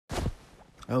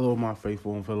Hello, my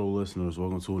faithful and fellow listeners.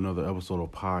 Welcome to another episode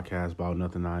of Podcast About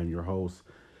Nothing. I am your host,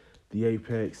 The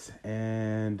Apex,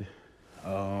 and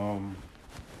got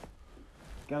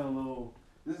a little.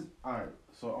 All right.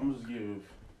 So I'm just give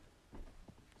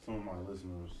some of my listeners, you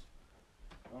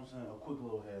know what I'm saying, a quick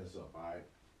little heads up. All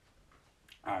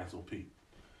right. So Pete,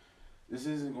 this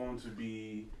isn't going to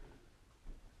be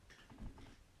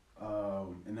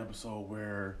an episode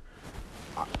where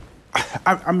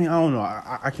I mean, I don't know.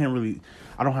 I can't really.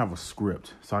 I don't have a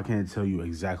script, so I can't tell you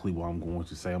exactly what I'm going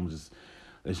to say. I'm just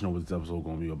let you know what this episode is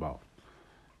going to be about.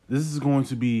 This is going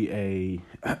to be a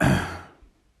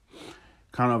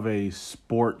kind of a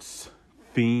sports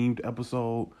themed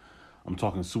episode. I'm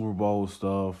talking Super Bowl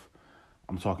stuff.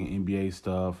 I'm talking NBA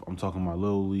stuff. I'm talking my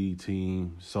little league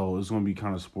team. So it's going to be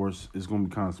kind of sports. It's going to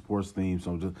be kind of sports themed.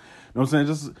 So just, you know what I'm saying?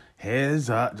 Just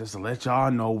heads up, just to let y'all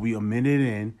know we a minute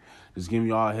in. Just giving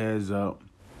y'all a heads up.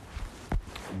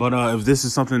 But if this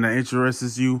is something that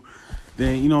interests you,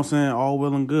 then, you know what I'm saying, all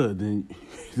well and good. Then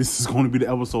this is going to be the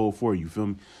episode for you, feel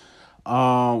me?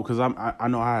 Because I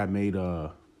know I made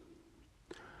a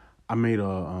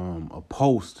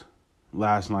post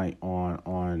last night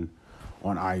on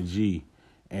IG,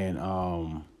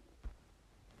 and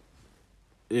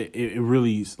it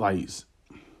really, like,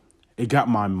 it got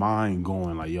my mind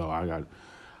going. Like, yo, I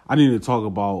need to talk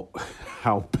about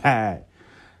how bad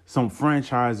some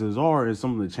franchises are and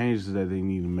some of the changes that they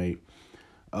need to make.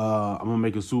 I'm going to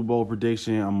make a Super Bowl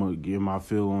prediction. I'm going to give my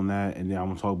feel on that, and then I'm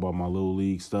going to talk about my little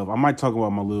league stuff. I might talk about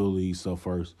my little league stuff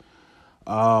first.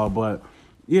 But,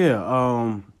 yeah,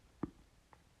 I'd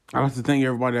like to thank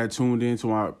everybody that tuned in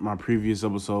to my previous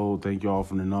episode. Thank y'all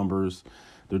for the numbers.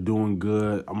 They're doing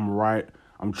good.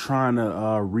 I'm trying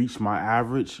to reach my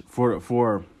average for I'm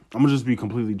going to just be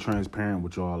completely transparent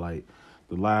with y'all. Like,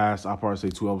 I'll probably say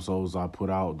 2 episodes I put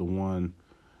out, the one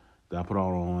that I put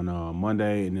out on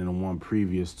Monday and then the one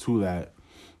previous to that.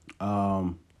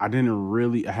 I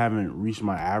haven't reached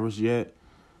my average yet.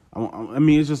 I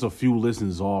mean, it's just a few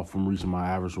listens off from reaching my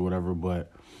average or whatever,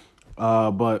 but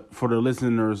for the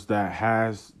listeners that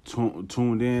has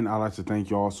tuned in, I'd like to thank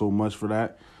y'all so much for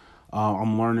that.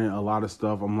 I'm learning a lot of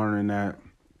stuff. I'm learning that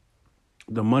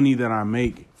the money that I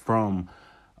make from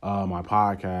my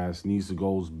podcast needs to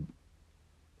go,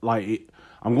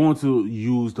 I'm going to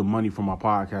use the money from my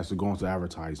podcast to go into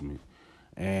advertisement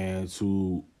and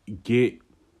to get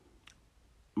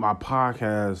my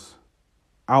podcast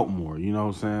out more, you know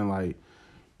what I'm saying? Like,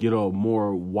 get a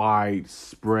more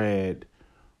widespread,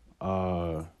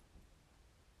 I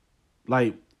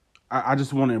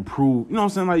just want to improve, you know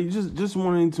what I'm saying? Like, just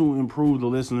wanting to improve the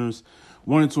listeners,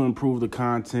 wanting to improve the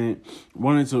content,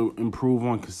 wanting to improve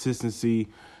on consistency.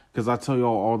 Because I tell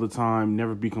y'all all the time,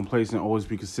 never be complacent, always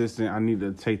be consistent. I need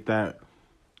to take that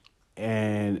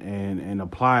and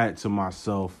apply it to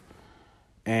myself.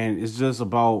 And it's just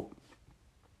about,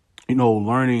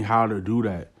 learning how to do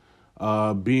that.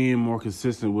 Being more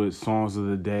consistent with songs of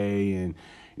the day. And,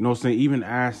 you know what I'm saying, even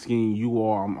asking you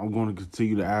all, I'm going to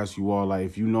continue to ask you all, like,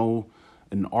 if you know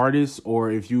an artist or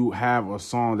if you have a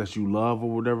song that you love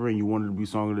or whatever and you want it to be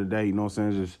song of the day, you know what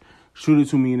I'm saying, just shoot it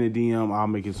to me in a DM. I'll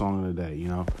make it song of the day, you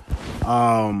know.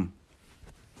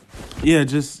 Yeah,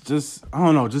 just I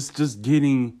don't know, just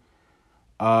getting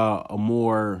a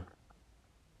more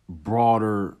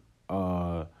broader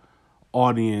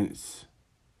audience,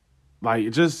 like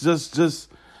just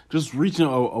reaching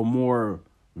a more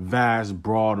vast,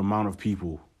 broad amount of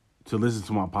people to listen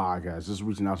to my podcast. Just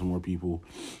reaching out to more people.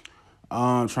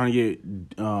 Trying to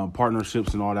get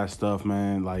partnerships and all that stuff,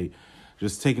 man. Like,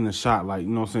 just taking a shot, like, you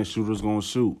know what I'm saying, shooters gonna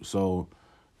shoot. So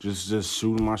just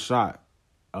shooting my shot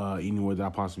any way that I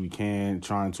possibly can,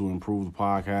 trying to improve the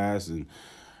podcast and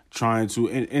trying to,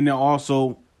 and then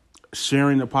also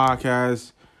sharing the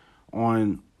podcast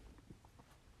on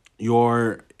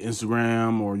your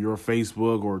Instagram or your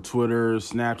Facebook or Twitter,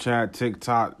 Snapchat,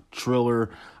 TikTok,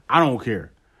 Triller. I don't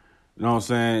care. You know what I'm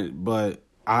saying? But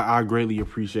I greatly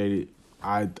appreciate it.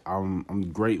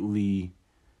 I'm greatly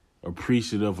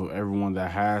appreciative of everyone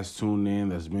that has tuned in,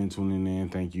 that's been tuning in.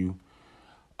 Thank you.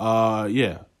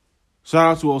 Yeah.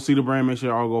 Shout out to OC the Brand. Make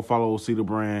sure y'all go follow OC the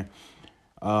Brand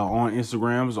on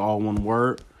Instagram. It's all one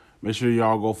word. Make sure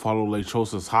y'all go follow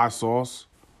Lechosa's Hot Sauce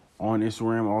on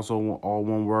Instagram. Also all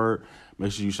one word.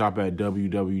 Make sure you shop at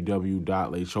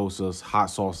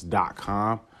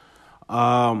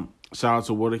www.lechosashotsauce.com. Shout out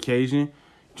to What Occasion.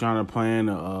 Trying to plan,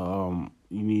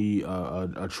 you need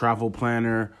a travel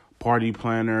planner, party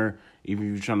planner. Even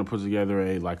if you're trying to put together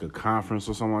a conference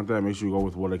or something like that, make sure you go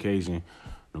with What Occasion.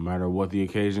 No matter what the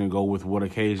occasion, go with What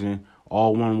Occasion.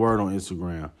 All one word on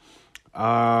Instagram.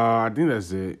 I think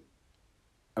that's it.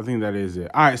 I think that is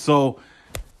it. All right, so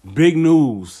Big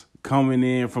news coming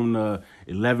in from the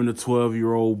 11 to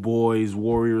 12-year-old boys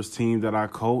Warriors team that I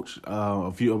coached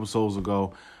a few episodes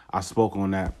ago. I spoke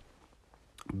on that.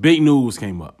 Big news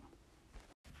came up.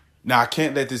 Now, I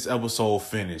can't let this episode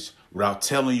finish without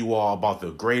telling you all about the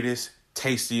greatest,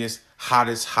 tastiest,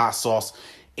 hottest hot sauce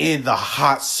in the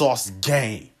hot sauce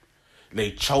game.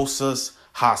 Lechosa's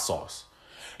hot sauce.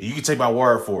 And you can take my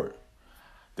word for it.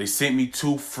 They sent me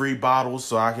 2 free bottles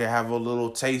so I can have a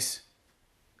little taste.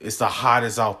 It's the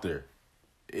hottest out there.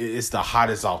 It's the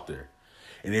hottest out there.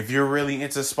 And if you're really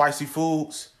into spicy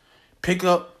foods, pick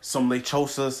up some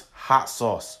Lechosa's hot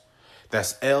sauce.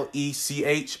 That's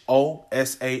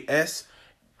LECHOSAS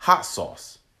hot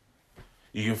sauce.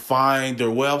 You can find their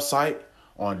website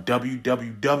on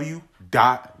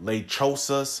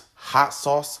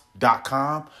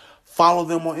www.lechosashotsauce.com. Follow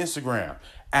them on Instagram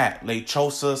at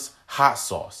Lechosas Hot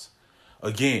Sauce.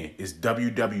 Again, it's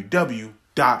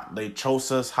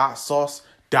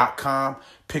www.lechosashotsauce.com.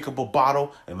 Pick up a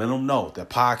bottle and let them know that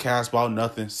Podcast About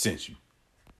Nothing sent you.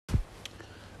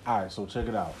 All right, so check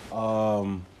it out.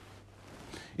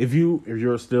 If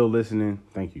you're still listening,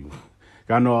 thank you.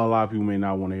 I know a lot of people may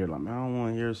not want to hear, like, man, I don't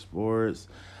want to hear sports.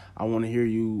 I want to hear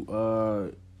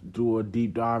you do a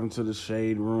deep dive into the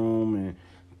shade room and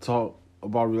talk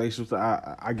about relationships.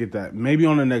 I get that. Maybe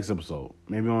on the next episode.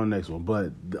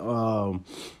 But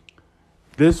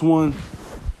this one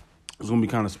is going to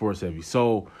be kind of sports heavy.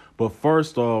 So, but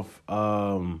first off,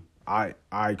 I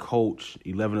coach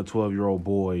 11 to 12-year-old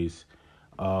boys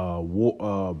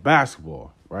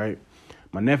basketball, right?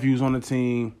 My nephew's on the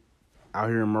team out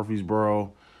here in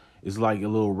Murfreesboro. It's like a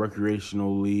little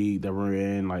recreational league that we're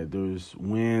in. Like, there's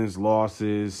wins,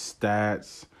 losses,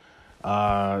 stats.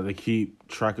 They keep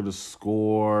track of the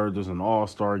score. There's an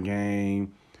all-star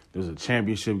game. There's a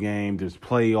championship game. There's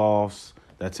playoffs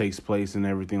that takes place and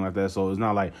everything like that. So it's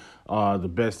not like the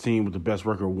best team with the best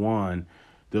record won.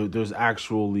 There's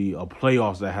actually a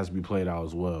playoffs that has to be played out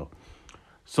as well.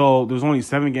 So there's only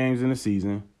 7 games in the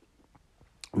season.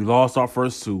 We lost our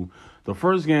first 2. The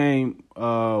first game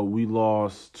we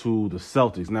lost to the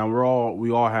Celtics. Now we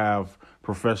all have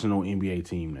professional NBA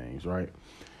team names, right?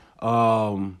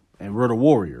 And we're the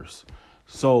Warriors.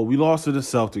 So we lost to the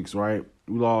Celtics, right?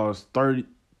 We lost 30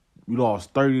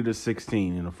 to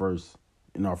 16 in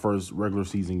our first regular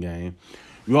season game.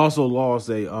 We also lost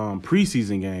a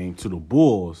preseason game to the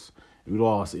Bulls. We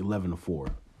lost 11 to 4.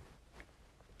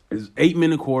 It's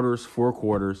 8-minute quarters, 4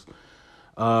 quarters.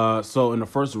 So in the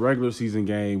first regular season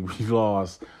game, we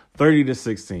lost 30 to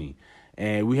 16.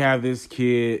 And we have this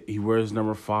kid, he wears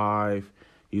number 5.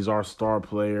 He's our star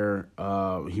player.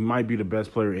 He might be the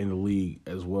best player in the league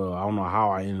as well. I don't know how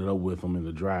I ended up with him in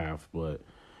the draft, but,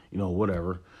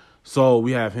 whatever. So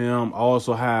we have him. I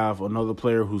also have another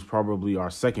player who's probably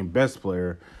our second best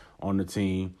player on the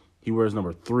team. He wears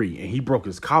number 3, and he broke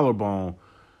his collarbone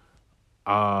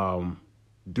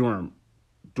during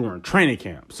training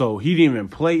camp. So he didn't even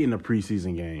play in the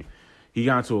preseason game. He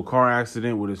got into a car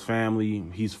accident with his family.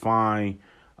 He's fine.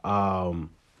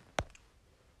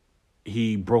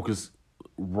 He broke his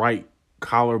right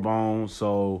collarbone.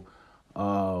 So,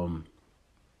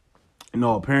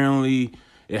 apparently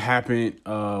it happened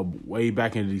way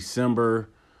back in December.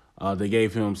 They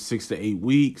gave him 6 to 8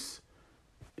 weeks.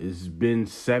 It's been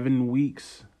 7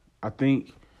 weeks, I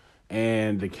think.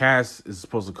 And the cast is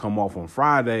supposed to come off on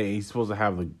Friday, and he's supposed to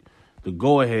have the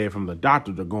go-ahead from the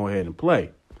doctor to go ahead and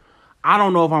play. I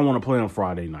don't know if I want to play on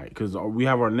Friday night because we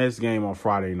have our next game on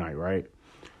Friday night, right?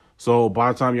 So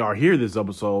by the time y'all hear this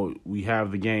episode, we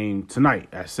have the game tonight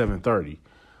at 7:30.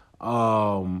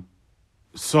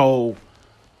 So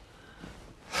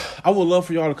I would love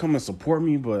for y'all to come and support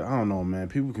me, but I don't know, man.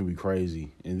 People can be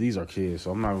crazy, and these are kids,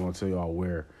 so I'm not going to tell y'all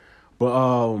where.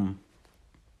 But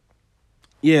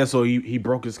yeah, so he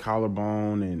broke his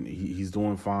collarbone, and he's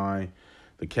doing fine.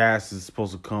 The cast is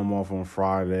supposed to come off on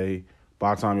Friday.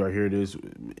 By the time y'all hear this,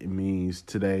 it means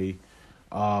today.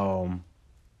 Yeah,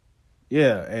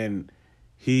 and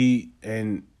he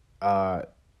and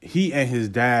his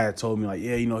dad told me, like,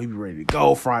 yeah, he be ready to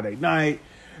go Friday night.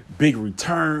 Big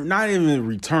return. Not even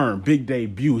return. Big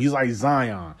debut. He's like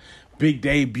Zion. Big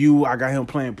debut. I got him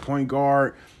playing point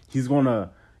guard. He's going to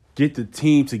get the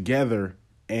team together,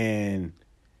 and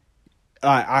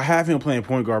I have him playing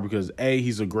point guard because, A,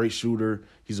 he's a great shooter,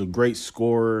 he's a great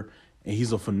scorer, and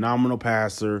he's a phenomenal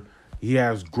passer. He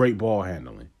has great ball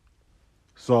handling.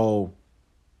 So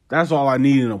that's all I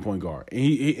need in a point guard.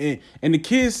 And and the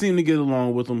kids seem to get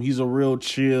along with him. He's a real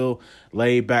chill,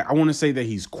 laid back. I want to say that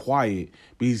he's quiet,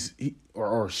 but he's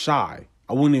shy.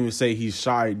 I wouldn't even say he's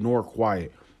shy nor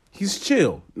quiet. He's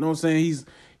chill. You know what I'm saying?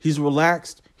 He's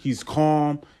relaxed. He's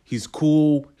calm. He's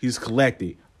cool. He's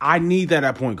collected. I need that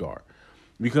at point guard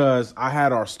because I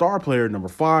had our star player, number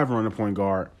 5, running point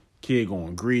guard. Kid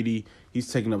going greedy.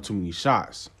 He's taking up too many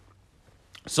shots.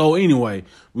 So anyway,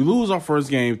 we lose our first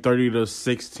game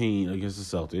 30-16 against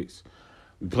the Celtics.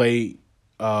 We played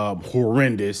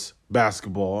horrendous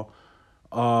basketball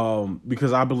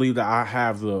because I believe that I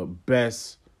have the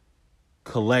best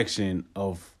collection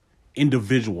of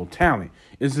individual talent.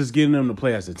 It's just getting them to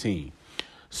play as a team.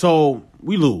 So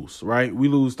we lose, right? We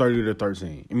lose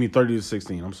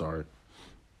 30-16. I'm sorry.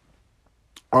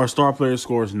 Our star player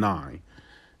scores 9.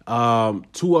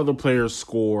 2 other players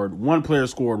scored. One player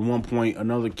scored 1 point.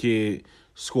 Another kid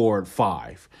scored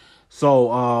 5.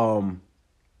 So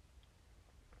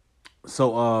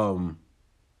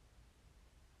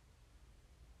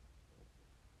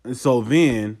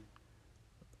then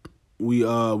we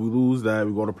lose that.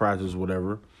 We go to practice,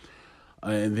 whatever,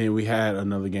 and then we had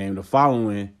another game the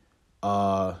following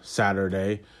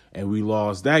Saturday, and we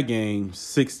lost that game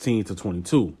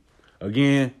 16-22.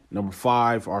 Again, number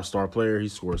 5, our star player, he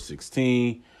scored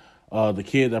 16. The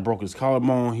kid that broke his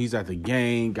collarbone, he's at the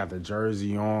game, got the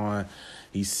jersey on.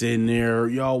 He's sitting there,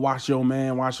 yo, watch your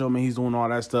man. He's doing all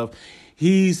that stuff.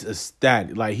 He's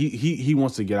ecstatic. Like, he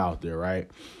wants to get out there, right?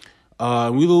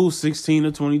 We lose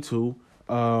 16-22.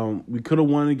 We could have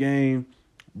won the game,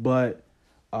 but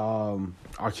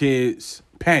our kids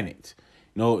panicked.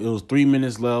 You know, it was 3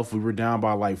 minutes left. We were down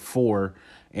by like 4.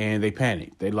 And they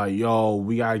panicked. They like, yo,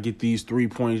 we got to get these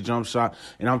 3-point jump shot.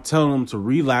 And I'm telling them to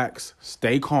relax,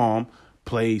 stay calm,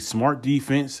 play smart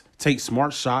defense, take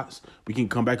smart shots. We can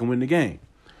come back and win the game.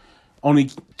 Only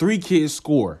 3 kids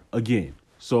score again.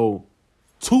 So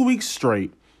 2 weeks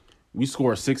straight, we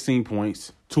score 16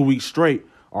 points. 2 weeks straight,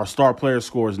 our star player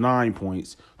scores 9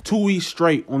 points. 2 weeks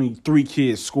straight, only 3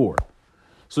 kids score.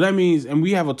 So that means, and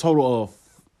we have a total of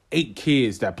 8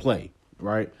 kids that play,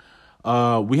 right?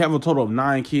 We have a total of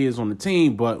 9 kids on the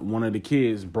team, but one of the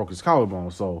kids broke his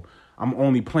collarbone, so I'm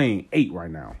only playing 8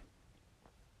 right now.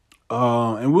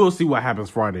 And we'll see what happens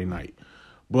Friday night.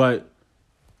 But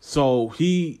so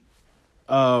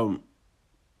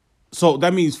so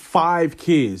that means 5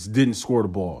 kids didn't score the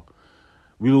ball.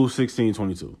 We lose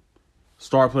 16-22.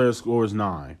 Star player scores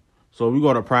 9. So we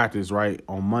go to practice, right,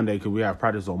 on Monday, because we have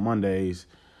practice on Mondays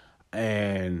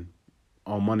and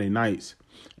on Monday nights.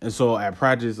 And so at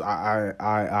practice,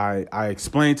 I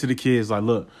explained to the kids, like,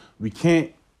 look, we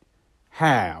can't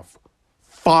have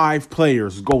 5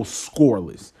 players go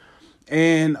scoreless.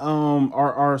 And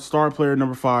our star player,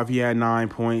 number 5, he had 9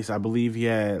 points. I believe he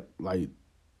had like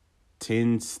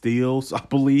 10 steals, I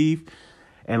believe,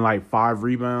 and like 5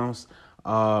 rebounds.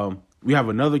 We have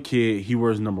another kid. He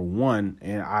wears number 1,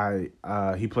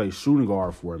 and he plays shooting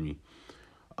guard for me.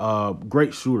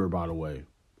 Great shooter, by the way.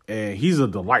 And he's a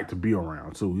delight to be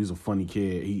around, too. He's a funny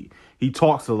kid. He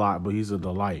talks a lot, but he's a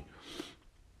delight.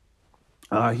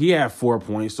 He had 4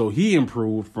 points, so he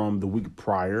improved from the week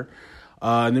prior.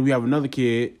 And then we have another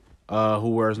kid who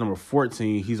wears number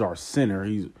 14. He's our center.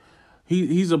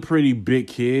 He's a pretty big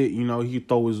kid. You know, he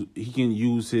can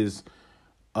use his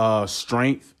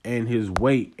strength and his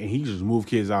weight, and he can just move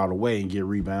kids out of the way and get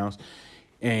rebounds.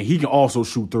 And he can also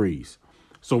shoot threes.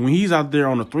 So when he's out there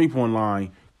on the 3-point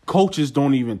line, coaches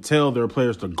don't even tell their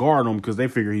players to guard him because they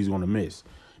figure he's going to miss.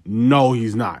 No,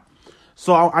 he's not.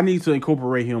 So I need to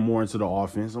incorporate him more into the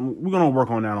offense. We're going to work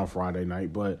on that on Friday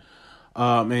night. But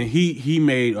and he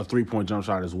made a 3-point jump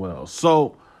shot as well.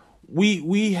 So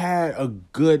we had a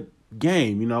good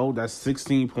game. You know, that's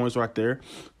 16 points right there.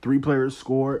 3 players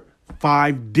scored,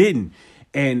 5 didn't.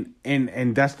 And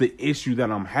that's the issue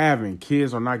that I'm having.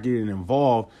 Kids are not getting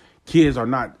involved. Kids are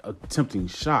not attempting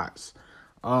shots.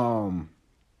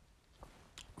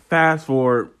 Fast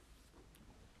forward,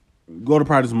 go to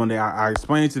practice Monday. I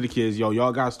explained to the kids, yo,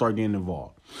 y'all got to start getting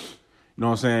involved. You know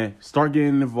what I'm saying? Start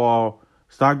getting involved.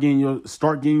 Start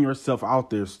getting yourself out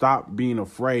there. Stop being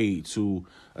afraid to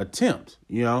attempt,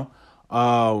 you know?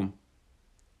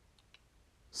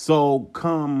 So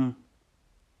come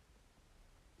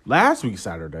last week,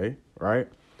 Saturday, right?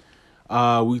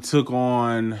 We took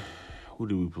on, who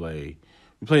did we play?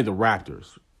 We played the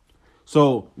Raptors.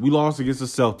 So we lost against the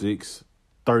Celtics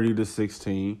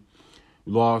 30-16.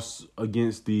 We lost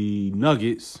against the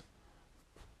Nuggets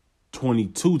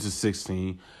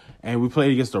 22-16. And we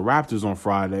played against the Raptors on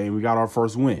Friday, and we got our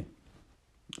first win.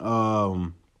 We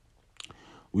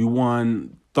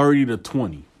won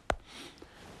 30-20.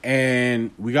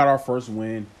 And we got our first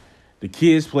win. The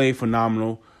kids played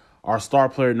phenomenal. Our star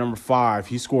player, number 5,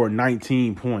 he scored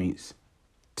 19 points,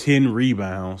 10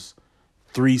 rebounds,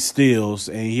 3 steals,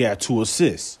 and he had 2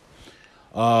 assists.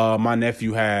 My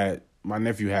nephew had my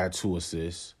nephew had 2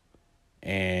 assists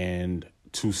and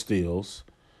 2 steals.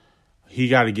 He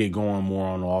got to get going more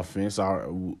on offense.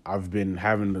 I've been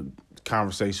having the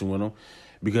conversation with him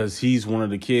because he's one of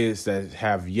the kids that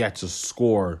have yet to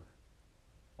score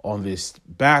on this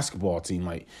basketball team.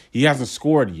 Like, he hasn't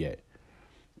scored yet.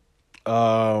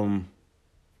 I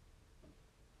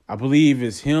believe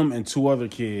it's him and 2 other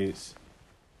kids.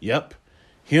 Yep.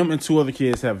 Him and 2 other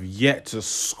kids have yet to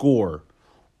score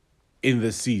in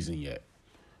this season yet.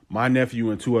 My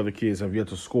nephew and 2 other kids have yet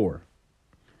to score.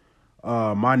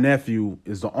 My nephew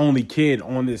is the only kid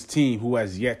on this team who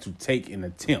has yet to take an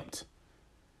attempt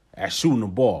at shooting the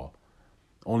ball.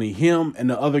 Only him and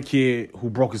the other kid who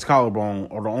broke his collarbone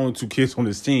are the only 2 kids on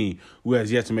this team who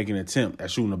has yet to make an attempt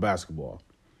at shooting the basketball.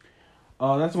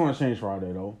 That's going to change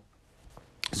Friday, though.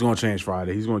 It's going to change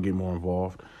Friday. He's going to get more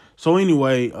involved. So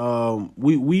anyway,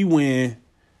 we win.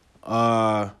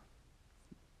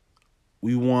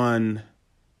 We won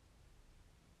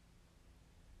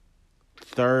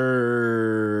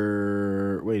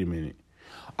third. Wait a minute.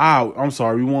 I'm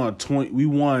sorry. We won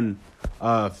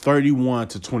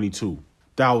 31-22.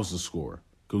 That was the score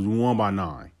because we won by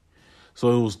 9.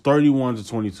 So it was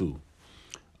 31-22.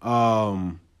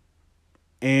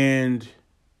 And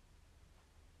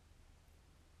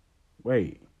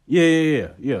wait. Yeah.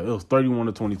 It was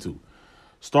 31-22.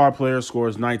 Star player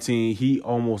scores 19. He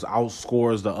almost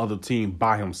outscores the other team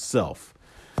by himself.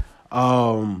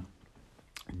 Dang,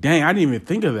 I didn't even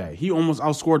think of that. He almost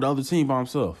outscored the other team by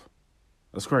himself.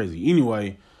 That's crazy.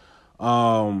 Anyway,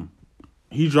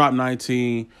 he dropped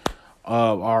 19.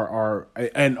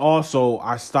 And also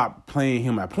I stopped playing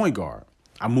him at point guard.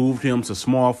 I moved him to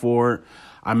small forward.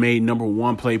 I made number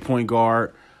 1 play point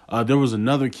guard. There was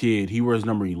another kid. He wears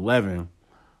number 11.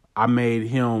 I made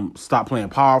him stop playing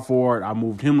power forward. I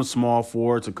moved him to small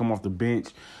forward to come off the bench,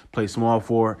 play small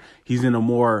forward. He's in a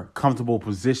more comfortable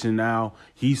position now.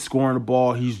 He's scoring the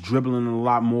ball. He's dribbling a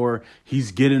lot more.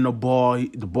 He's getting the ball.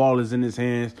 The ball is in his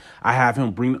hands. I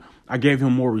gave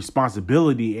him more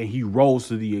responsibility, and he rose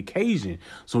to the occasion.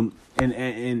 So,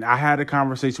 and I had a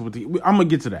conversation with I'm gonna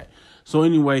get to that. So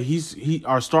anyway,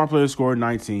 our star player scored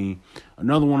 19.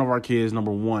 Another one of our kids,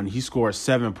 number 1, he scored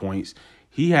 7 points.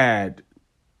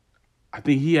 I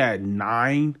think he had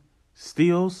 9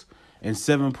 steals and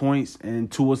 7 points and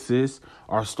 2 assists.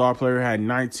 Our star player had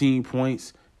 19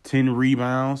 points, 10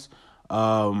 rebounds.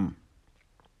 Another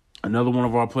one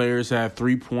of our players had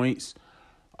 3 points.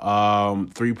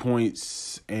 3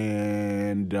 points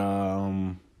and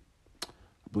I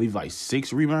believe like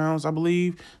 6 rebounds, I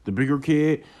believe. The bigger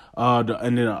kid. And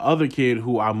then the other kid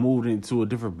who I moved into a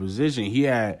different position, he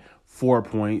had 4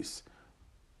 points,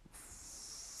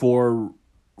 4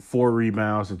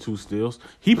 rebounds and 2 steals.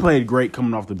 He played great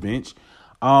coming off the bench.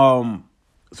 So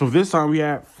this time we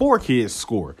had 4 kids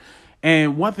score.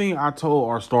 And one thing I told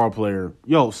our star player,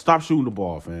 stop shooting the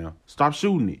ball, fam. Stop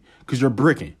shooting it because you're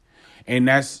bricking. And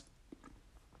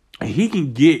he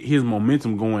can get his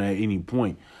momentum going at any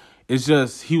point. It's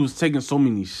just he was taking so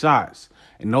many shots,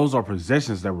 and those are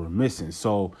possessions that were missing.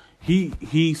 So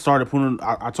he started putting.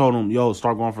 I told him,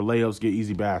 start going for layups, get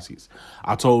easy baskets.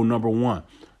 I told number 1,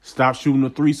 stop shooting the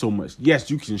 3 so much. Yes,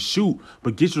 you can shoot,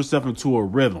 but get yourself into a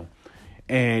rhythm.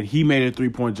 And he made a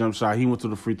 3-point jump shot. He went to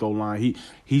the free throw line.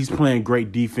 He's playing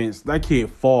great defense. That kid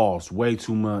falls way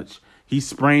too much. He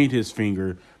sprained his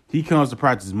finger. He comes to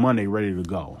practice Monday ready to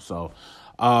go. So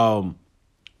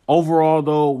overall,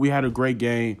 though, we had a great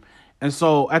game. And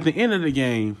so at the end of the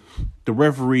game, the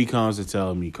referee comes to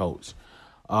tell me, Coach,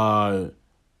 one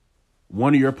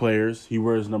of your players, he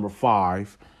wears number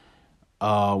 5,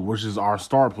 which is our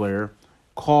star player,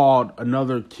 called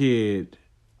another kid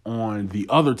on the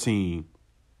other team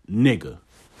nigga.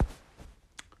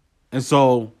 And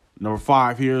so number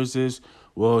 5 hears this.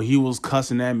 Well, he was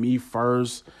cussing at me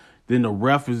first. Then the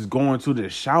ref is going to the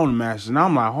shouting match. And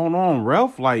I'm like, hold on,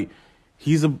 ref. Like,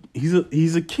 he's a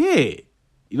kid.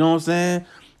 You know what I'm saying?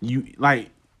 You like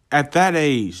at that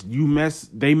age,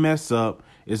 they mess up.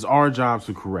 It's our job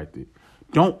to correct it.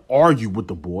 Don't argue with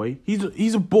the boy.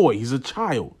 He's a boy. He's a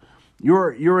child.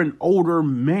 You're an older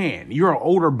man. You're an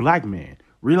older black man.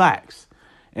 Relax.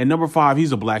 And number 5,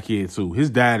 he's a black kid too. His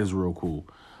dad is real cool.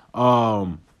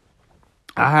 I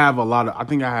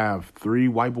think I have 3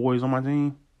 white boys on my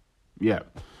team. Yeah.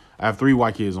 I have 3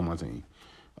 white kids on my team.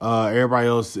 Everybody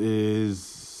else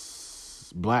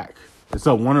is black.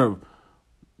 So one of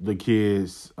the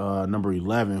kids, number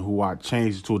 11, who I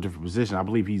changed to a different position, I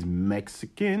believe he's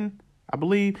Mexican. I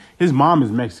believe his mom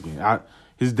is Mexican.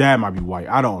 His dad might be white.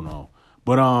 I don't know.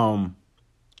 But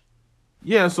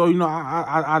Yeah, so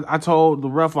I told the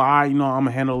ref, I'm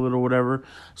gonna handle it or whatever.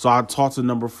 So I talked to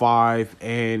number 5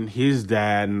 and his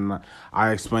dad, and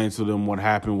I explained to them what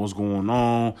happened, what's going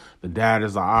on. The dad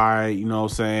is alright, what I'm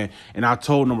saying. And I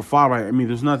told number 5, I mean,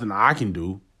 there's nothing I can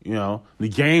do. The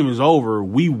game is over.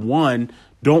 We won.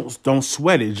 Don't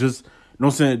sweat it. Just what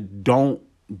I'm saying. Don't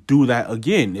do that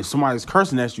again. If somebody's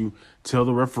cursing at you, tell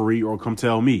the referee or come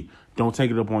tell me. Don't take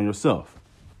it upon yourself.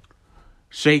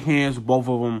 Shake hands with both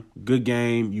of them. Good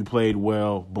game. You played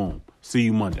well. Boom. See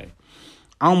you Monday.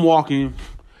 I'm walking.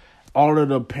 All of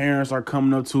the parents are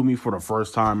coming up to me for the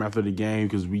first time after the game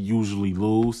because we usually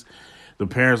lose. The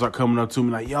parents are coming up to me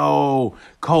like, yo,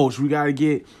 coach,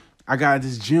 I got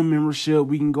this gym membership.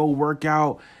 We can go work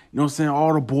out. You know what I'm saying?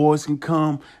 All the boys can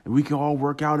come and we can all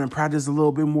work out and practice a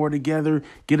little bit more together,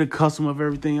 get accustomed of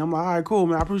everything. I'm like, all right, cool,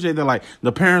 man. I appreciate that. Like,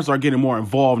 the parents are getting more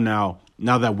involved now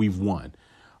that we've won.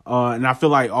 And I feel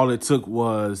like all it took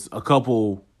was a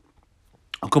couple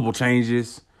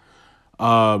changes,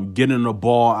 getting the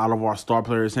ball out of our star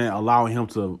player's hand, allowing him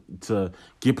to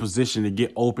get position, to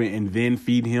get open, and then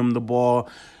feed him the ball.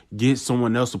 Get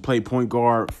someone else to play point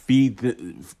guard,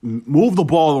 move the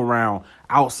ball around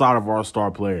outside of our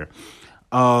star player.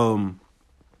 And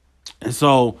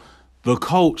so the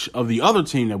coach of the other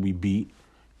team that we beat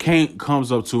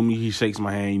comes up to me. He shakes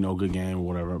my hand, good game or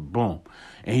whatever. Boom.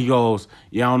 And he goes,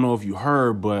 yeah, I don't know if you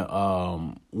heard, but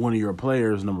one of your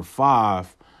players, number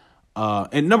 5,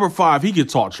 and number 5, he can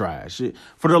talk trash.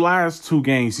 For the last 2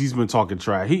 games, he's been talking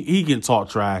trash. He can talk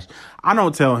trash. I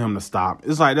don't tell him to stop.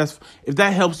 It's like, if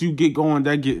that helps you get going,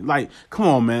 come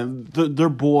on, man. They're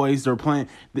boys. They're playing.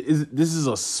 This is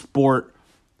a sport.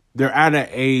 They're at an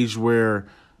age where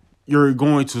you're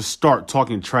going to start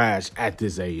talking trash at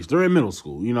this age. They're in middle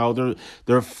school, they're 5th,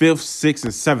 6th,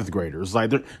 and 7th graders. Like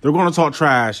they're going to talk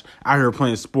trash out here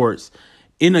playing sports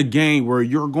in a game where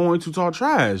you're going to talk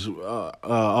trash.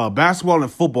 Basketball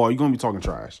and football, you're going to be talking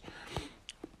trash.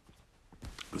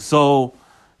 So,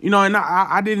 and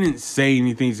I didn't say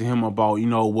anything to him about,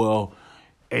 well,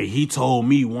 hey, he told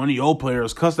me one of your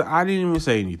players cussed. I didn't even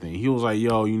say anything. He was like,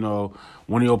 yo,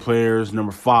 one of your players,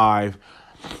 number 5,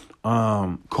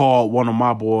 called one of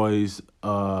my boys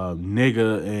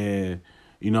nigga, and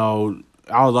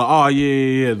I was like, oh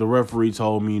yeah, the referee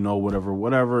told me,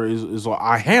 whatever is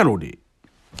I handled it.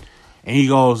 And he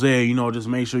goes, hey, just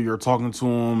make sure you're talking to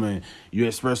him and you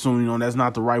express to him, that's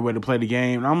not the right way to play the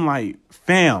game. And I'm like,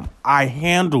 fam, I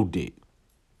handled it.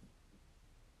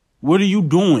 What are you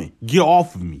doing? Get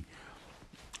off of me.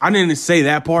 I didn't say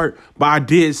that part, but I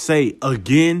did say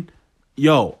again,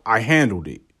 yo, I handled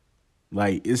it.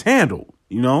 Like, it's handled,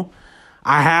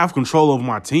 I have control of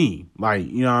my team. Like,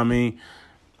 you know what I mean?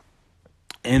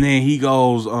 And then he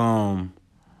goes, good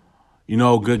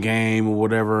game or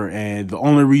whatever. And the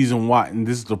only reason why, and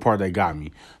this is the part that got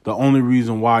me, the only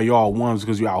reason why y'all won is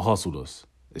because you out-hustled us.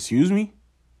 Excuse me?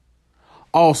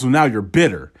 Oh, so now you're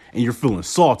bitter and you're feeling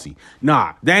salty.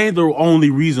 Nah, that ain't the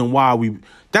only reason why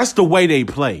that's the way they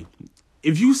play.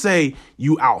 If you say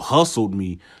you out-hustled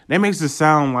me, that makes it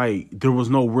sound like there was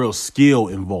no real skill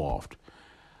involved.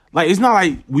 Like, it's not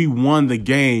like we won the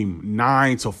game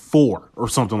 9-4 or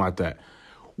something like that.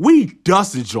 We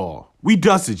dusted y'all. We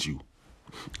dusted you.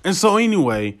 And so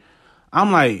anyway,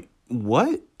 I'm like,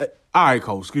 what? All right,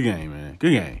 coach, good game, man.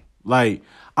 Good game. Like,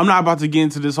 I'm not about to get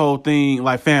into this whole thing.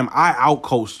 Like, fam, I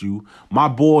out-coached you. My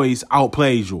boys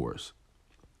outplayed yours.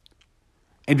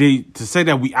 And then to say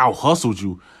that we out-hustled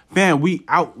you, fam, we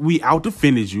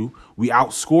out-defended you. We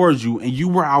outscored you, and you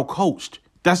were out-coached.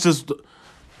 That's just it.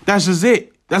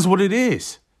 That's what it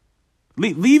is.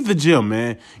 Leave the gym,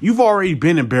 man. You've already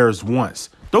been embarrassed once.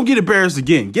 Don't get embarrassed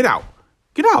again. Get out.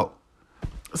 Get out.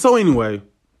 So anyway,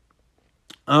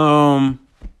 then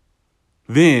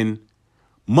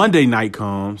Monday night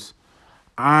comes.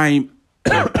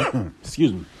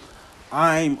 Excuse me.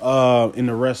 I'm in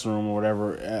the restroom or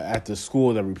whatever at the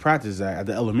school that we practice at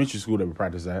the elementary school that we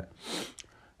practice at.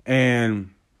 And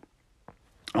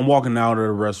I'm walking out of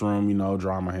the restroom,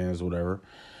 drying my hands or whatever.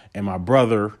 And my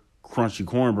brother, Crunchy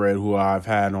Cornbread, who I've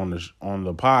had on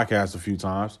the podcast a few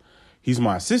times, he's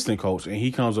my assistant coach. And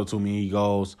he comes up to me, he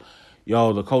goes,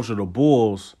 yo, the coach of the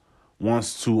Bulls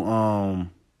wants to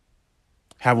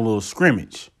have a little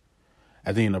scrimmage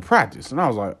at the end of practice. And I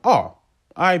was like, oh,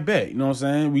 I bet. You know what I'm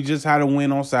saying? We just had a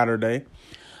win on Saturday.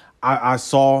 I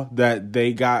saw that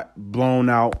they got blown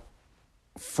out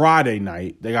Friday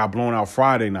night.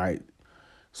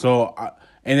 So,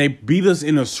 and they beat us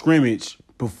in a scrimmage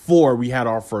before we had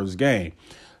our first game.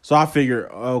 So I figured,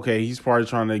 okay, he's probably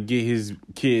trying to get his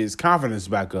kids' confidence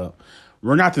back up.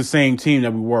 We're not the same team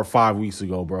that we were 5 weeks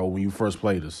ago, bro, when you first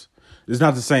played us. It's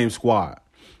not the same squad.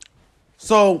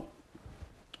 So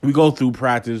we go through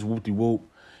practice, whoop-de-whoop,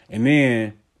 and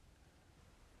then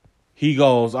he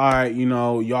goes, all right,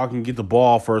 y'all can get the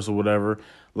ball first or whatever.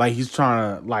 Like, he's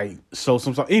trying to, like, show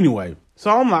some stuff. Anyway, so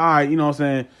I'm like, all right, you know what I'm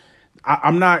saying?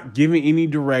 I'm not giving any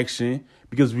direction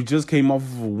because we just came off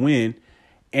of a win,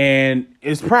 and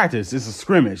it's practice. It's a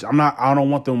scrimmage. I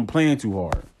don't want them playing too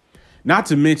hard. Not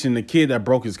to mention the kid that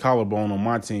broke his collarbone on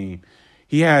my team.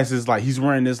 He has he's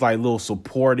wearing this, like, little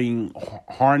supporting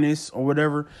harness or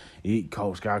whatever.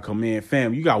 Coach got to come in.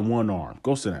 Fam, you got one arm.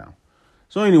 Go sit down.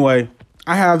 So, anyway,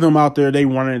 I have them out there. They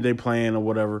running, they playing or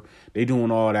whatever. They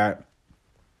doing all that.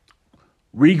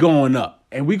 We going up.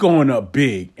 And we going up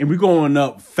big. And we going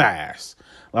up fast.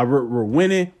 Like, we're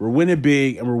winning. We're winning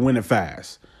big. And we're winning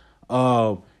fast.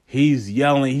 He's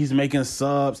yelling. He's making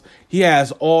subs. He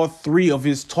has all three of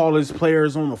his tallest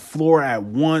players on the floor at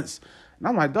once. And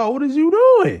I'm like, dog, what is you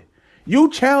doing? You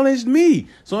challenged me.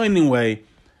 So anyway,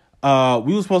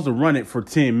 we were supposed to run it for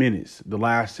 10 minutes, the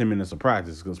last 10 minutes of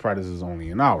practice, because practice is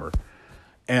only an hour.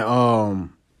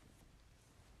 And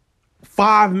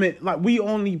 5 minutes, like, we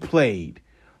only played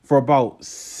for about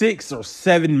 6 or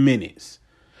 7 minutes.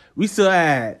 We still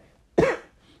had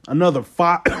another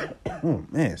 5. Oh,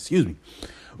 man, excuse me.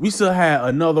 We still had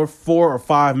another 4 or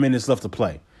 5 minutes left to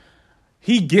play.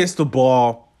 He gets the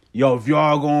ball. Yo, if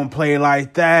y'all gonna play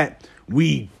like that,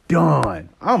 we done.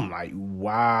 I'm like,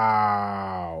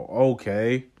 wow,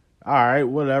 okay, all right,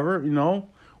 whatever.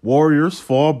 Warriors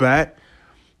fall back.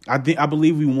 I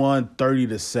believe we won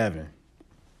 30-7,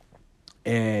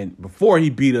 and before he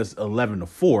beat us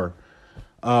 11-4.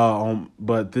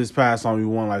 But this past time we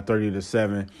won like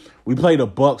 30-7. We played the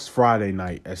Bucks Friday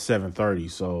night at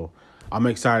 7:30, so I'm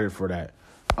excited for that.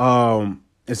 And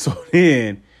so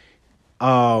then,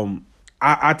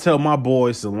 I tell my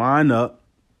boys to line up.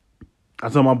 We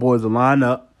about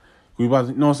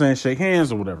to, what I'm saying, shake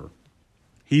hands or whatever.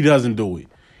 He doesn't do it.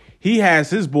 He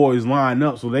has his boys line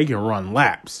up so they can run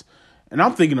laps. And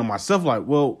I'm thinking to myself, like,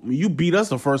 well, you beat us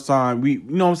the first time. We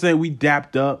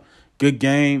dapped up. Good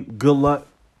game. Good luck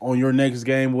on your next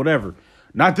game, whatever.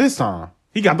 Not this time.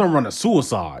 He got them running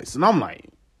suicides. And I'm like,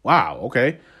 wow,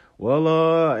 okay.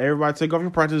 Well, everybody take off your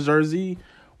practice jersey.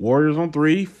 Warriors on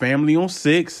 3, family on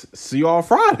 6. See y'all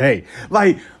Friday.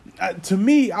 Like, to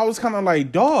me, I was kind of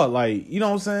like, dog, like, you know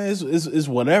what I'm saying? It's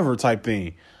whatever type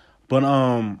thing. But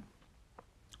I'm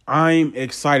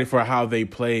excited for how they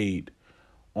played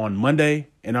on Monday,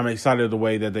 and I'm excited the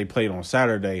way that they played on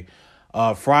Saturday.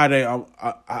 Friday,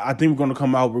 I think we're going to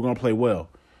come out. We're going to play well.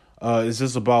 It's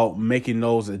just about making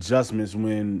those adjustments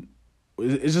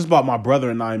it's just about my brother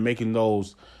and I making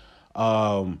those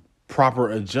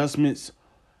proper adjustments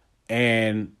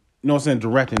and,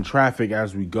 directing traffic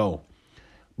as we go.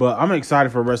 But I'm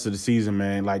excited for the rest of the season,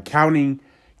 man. Like, counting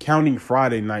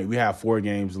Friday night, we have 4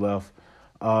 games left.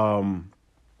 I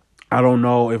don't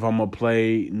know if I'm going to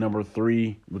play number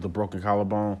 3 with the broken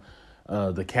collarbone.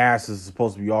 The cast is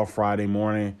supposed to be off Friday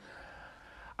morning.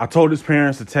 I told his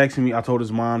parents to text me. I told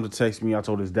his mom to text me. I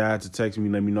told his dad to text me.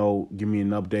 Let me know. Give me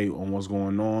an update on what's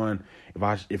going on.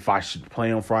 If I should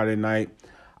play on Friday night.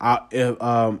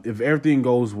 If everything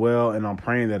goes well, and I'm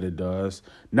praying that it does,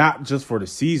 not just for the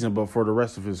season, but for the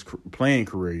rest of his playing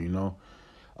career,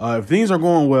 if things are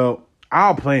going well,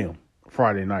 I'll play him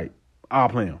Friday night. I'll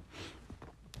play him.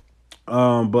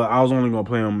 But I was only going to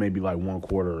play him maybe like one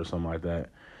quarter or something like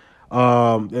that.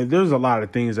 There's a lot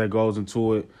of things that goes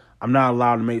into it. I'm not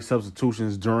allowed to make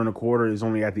substitutions during the quarter. It's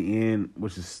only at the end,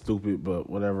 which is stupid, but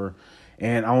whatever.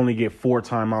 And I only get 4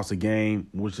 timeouts a game,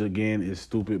 which, again, is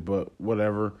stupid, but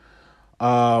whatever.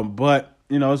 But,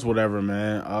 it's whatever,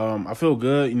 man. I feel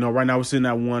good. Right now we're sitting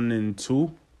at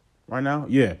 1-2 right now.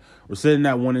 Yeah, we're sitting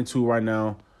at 1-2 right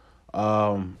now.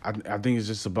 I think it's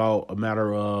just about a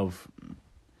matter of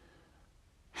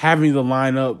having the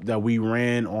lineup that we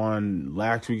ran on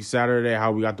last week, Saturday,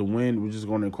 how we got the win. We're just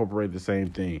going to incorporate the same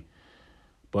thing.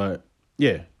 But,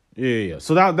 yeah.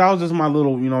 So that was just my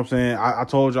little, you know what I'm saying? I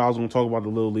told you I was going to talk about the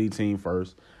Little League team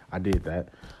first. I did that.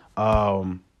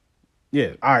 Yeah.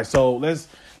 All right, so let's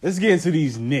get into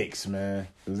these Knicks, man.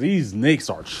 Because these Knicks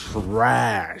are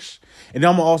trash. And then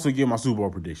I'm going to also give my Super Bowl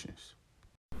predictions.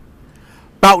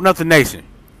 About Nothing Nation.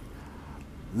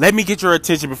 Let me get your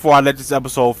attention before I let this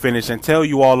episode finish and tell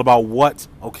you all about What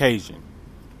Occasion.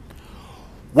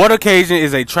 What Occasion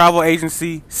is a travel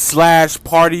agency /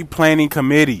 party planning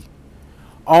committee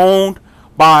owned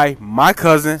by my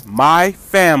cousin, my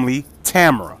family,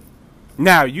 Tamara.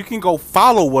 Now, you can go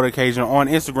follow What Occasion on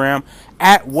Instagram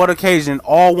at What Occasion,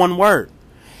 all one word.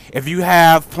 If you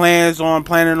have planning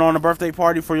on a birthday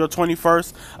party for your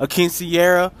 21st, a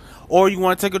quinceañera, or you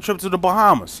want to take a trip to the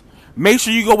Bahamas, Make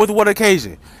sure you go with what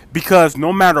occasion, because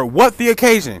no matter what the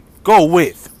occasion, go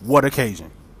with what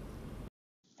occasion.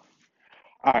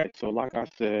 All right, so like I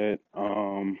said, I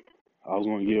was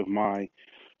gonna give my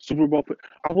Super Bowl pick.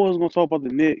 I was gonna talk about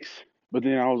the Knicks, but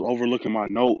then I was overlooking my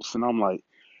notes, and I'm like,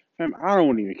 man, I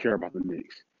don't even care about the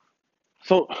Knicks.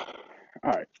 So, all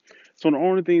right. So the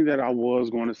only thing that I was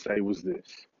going to say was this: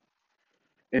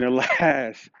 in the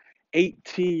last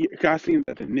 18, I seen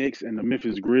that the Knicks and the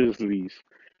Memphis Grizzlies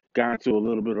got into a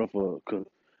little bit of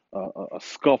a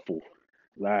scuffle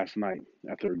last night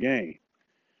after a game.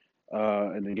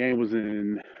 And the game was it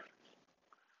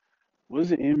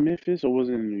in Memphis or was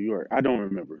it in New York? I don't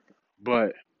remember.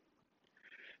 But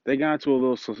they got into a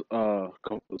little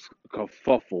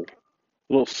kerfuffle, a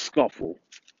little scuffle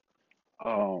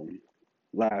um,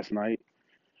 last night.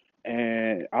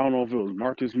 And I don't know if it was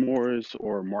Marcus Morris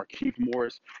or Markeith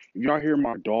Morris. If y'all hear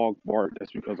my dog bark,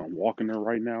 that's because I'm walking her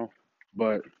right now.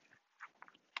 But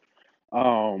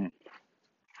um,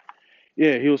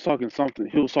 yeah, he was talking something.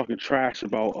 He was talking trash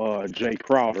about Jay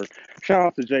Crowder. Shout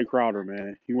out to Jay Crowder,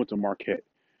 man. He went to Marquette.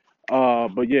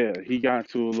 But yeah, he got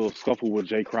into a little scuffle with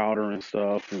Jay Crowder and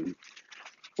stuff and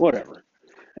whatever.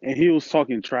 And he was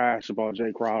talking trash about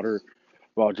Jay Crowder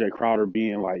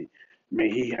being like, man,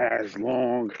 he has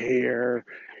long hair,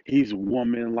 he's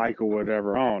woman like or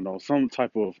whatever. I don't know, some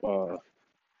type of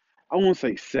I won't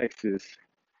say sexist.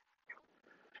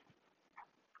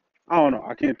 I don't know.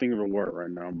 I can't think of the word right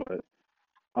now, but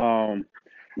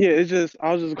yeah, it's just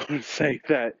I was just gonna say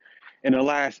that in the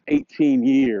last 18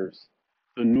 years,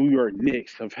 the New York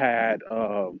Knicks have had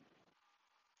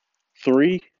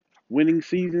three winning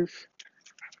seasons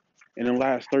in the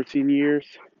last 13 years.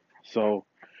 So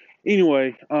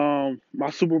anyway, my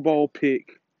Super Bowl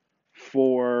pick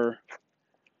for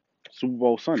Super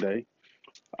Bowl Sunday,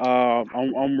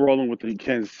 I'm rolling with the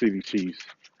Kansas City Chiefs.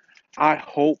 I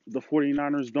hope the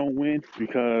 49ers don't win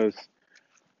because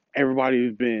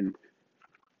everybody's been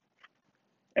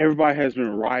everybody has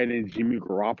been riding Jimmy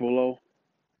Garoppolo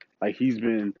like he's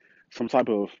been some type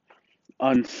of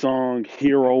unsung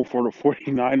hero for the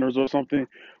 49ers or something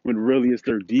when really it's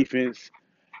their defense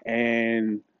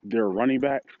and their running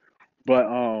back. But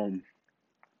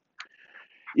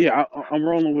yeah, I'm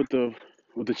rolling with the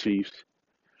Chiefs.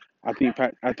 I think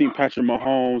Patrick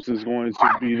Mahomes is going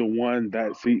to be the one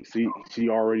that see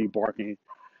already barking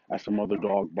at some other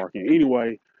dog barking.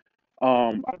 Anyway,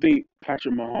 I think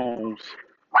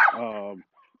um,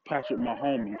 Patrick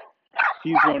Mahomes,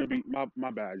 he's going to be my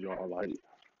bad, y'all. Like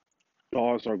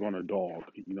dogs are going to dog,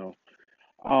 you know.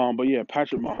 But yeah,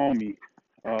 Patrick Mahomes,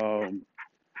 um,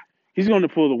 he's going to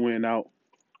pull the win out.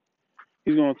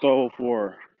 He's going to throw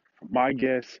for my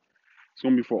guess. It's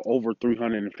going to be for over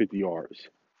 350 yards.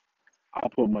 I'll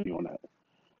put money on that.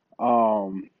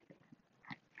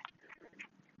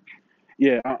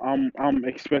 Yeah, I'm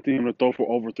expecting him to throw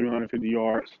for over 350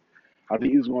 yards. I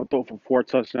think he's going to throw for four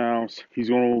touchdowns. He's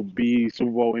going to be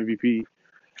Super Bowl MVP.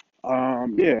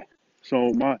 Yeah.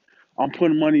 So I'm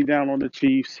putting money down on the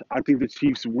Chiefs. I think the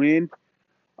Chiefs win.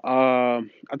 I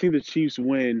think the Chiefs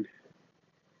win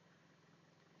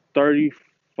 35-27.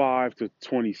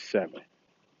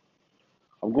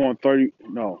 I'm going 30.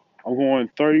 No, I'm going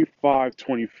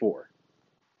 35-24.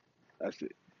 That's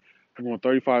it. I'm going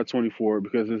 35-24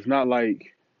 because it's not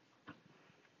like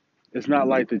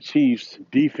the Chiefs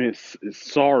defense is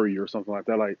sorry or something like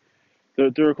that. Like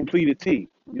they're a completed team.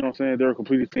 You know what I'm saying? They're a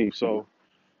completed team. So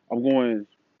I'm going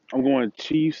I'm going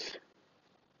Chiefs.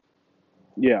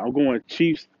 Yeah, I'm going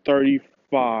Chiefs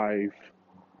 35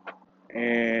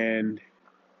 and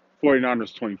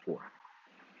 49ers 24.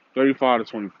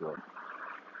 35-24.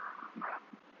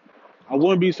 I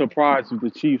wouldn't be surprised if the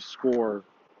Chiefs score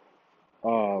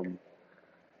um,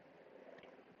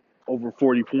 over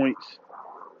 40 points.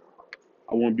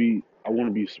 I wouldn't be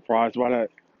surprised by that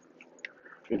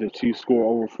if the Chiefs score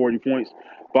over 40 points.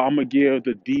 But I'm gonna give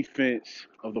the defense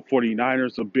of the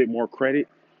 49ers a bit more credit.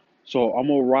 So I'm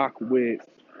gonna rock with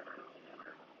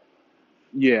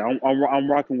yeah, I'm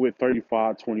rocking with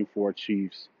 35-24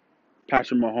 Chiefs.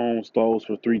 Patrick Mahomes throws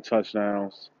for three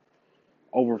touchdowns,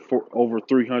 over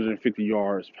 350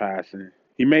 yards passing.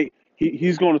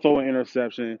 He's going to throw an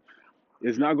interception.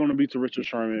 It's not going to be to Richard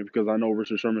Sherman because I know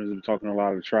Richard Sherman has been talking a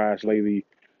lot of trash lately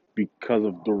because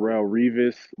of Darrell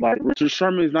Revis. Like Richard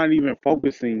Sherman is not even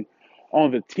focusing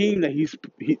on the team that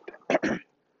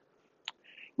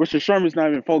Richard Sherman's not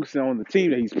even focusing on the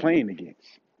team that he's playing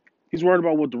against. He's worried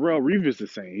about what Darrell Revis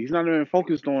is saying. He's not even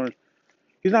focused on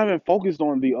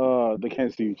the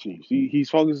Kansas City Chiefs. He's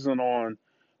focusing on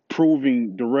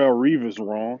proving Darrell Revis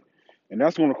wrong, and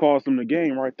that's going to cost him the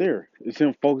game right there. It's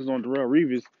him focusing on Darrell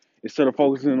Revis instead of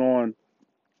focusing on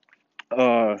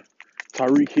uh,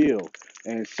 Tyreek Hill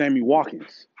and Sammy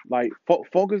Watkins. Like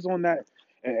focus on that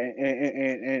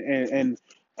and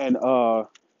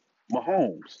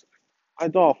Mahomes. I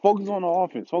thought focus on the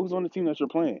offense. Focus on the team that you're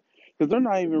playing because they're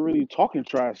not even really talking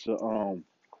trash to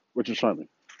Richard Sherman.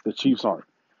 The Chiefs aren't.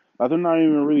 Like, they're not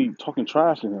even really talking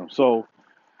trash to him. So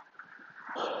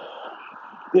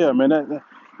yeah, man.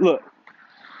 Look,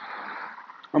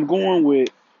 I'm going with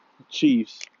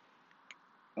Chiefs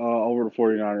over the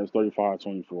 49ers,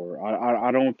 35-24.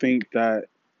 I don't think that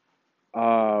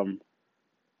um,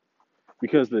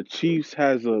 because the Chiefs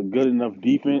has a good enough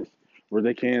defense where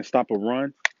they can stop a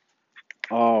run.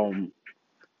 Um,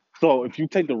 so if you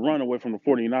take the run away from the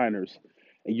 49ers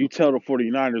and you tell the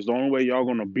 49ers the only way y'all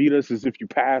going to beat us is if you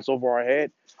pass over our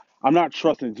head, I'm not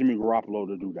trusting Jimmy Garoppolo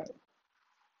to do that.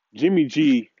 Jimmy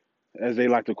G, as they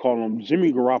like to call him,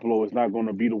 Jimmy Garoppolo is not going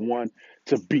to be the one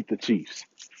to beat the Chiefs.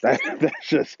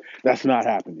 That's not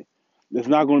happening. It's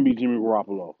not going to be Jimmy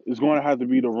Garoppolo. It's going to have to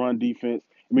be the run defense.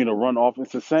 I mean, the run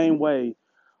offense. The same way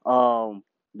the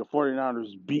 49ers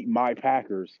beat my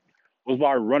Packers was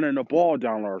by running the ball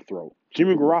down our throat.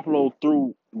 Jimmy Garoppolo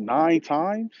threw 9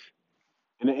 times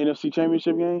in the NFC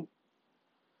Championship game.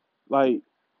 Like,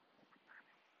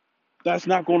 that's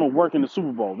not going to work in the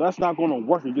Super Bowl. That's not going to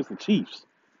work against the Chiefs.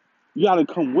 You got to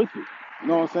come with it. You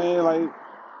know what I'm saying? Like,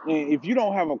 and if you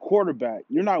don't have a quarterback,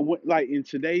 you're not like in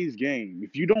today's game.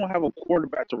 If you don't have a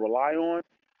quarterback to rely on,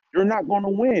 you're not going to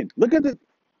win. Look at the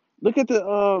look at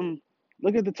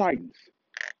the Titans.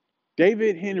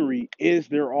 David Henry is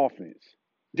their offense.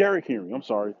 Derrick Henry, I'm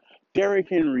sorry. Derrick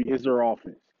Henry is their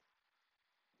offense.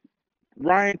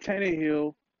 Ryan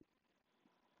Tannehill,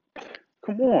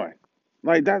 come on.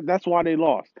 Like that's why they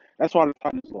lost. That's why the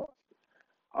Titans lost.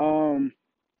 Um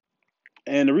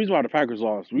And the reason why the Packers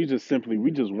lost, we just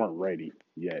weren't ready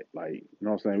yet. Like, you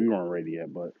know what I'm saying? We weren't ready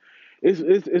yet, but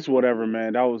it's whatever,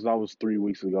 man. That was 3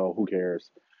 weeks ago. Who cares?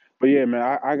 But yeah,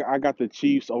 man, I got the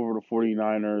Chiefs over the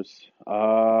 49ers,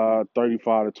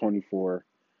 35-24.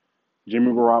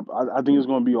 Jimmy Garoppolo, I think it's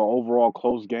going to be an overall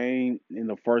close game in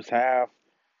the first half.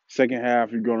 Second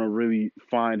half, you're going to really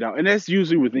find out. And that's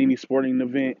usually with any sporting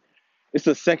event. It's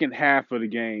the second half of the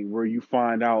game where you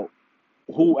find out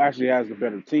who actually has the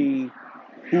better team,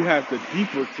 who has the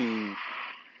deeper team,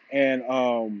 and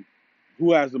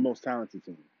who has the most talented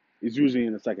team. It's usually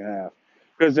in the second half.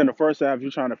 Because in the first half, you're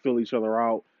trying to fill each other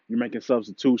out. You're making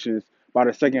substitutions. By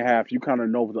the second half, you kind of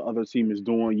know what the other team is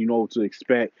doing. You know what to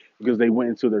expect because they went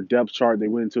into their depth chart. They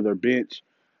went into their bench.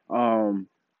 Um,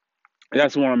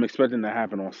 that's what I'm expecting to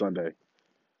happen on Sunday.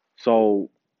 So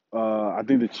I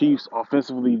think the Chiefs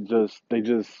offensively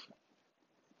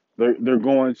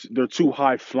they're too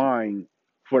high flying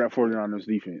for that 49ers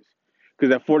defense.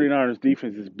 Because that 49ers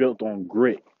defense is built on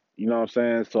grit. You know what I'm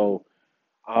saying? So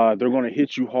they're going to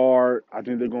hit you hard. I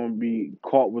think they're going to be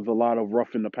caught with a lot of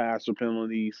roughing the passer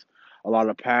penalties, a lot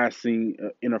of passing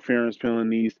interference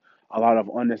penalties, a lot of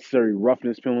unnecessary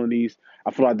roughness penalties.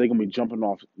 I feel like they're going to be jumping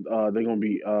off. They're going to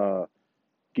be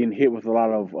getting hit with a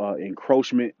lot of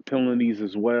encroachment penalties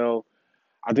as well.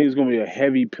 I think it's going to be a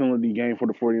heavy penalty game for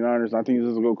the 49ers. I think this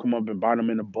is going to come up and bite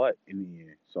them in the butt in the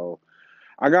end. So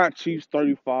I got Chiefs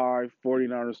 35,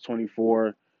 49ers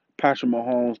 24. Patrick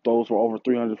Mahomes throws for over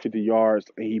 350 yards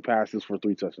and he passes for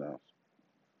 3 touchdowns.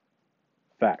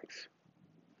 Facts.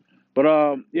 But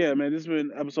yeah, man, this has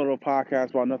been an episode of a podcast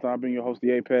about nothing. I've been your host,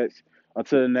 the Apex.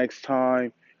 Until the next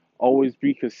time, always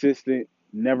be consistent,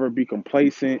 never be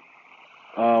complacent.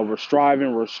 We're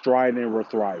striving, we're striding, we're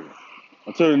thriving.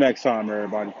 Until the next time,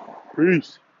 everybody.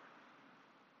 Peace.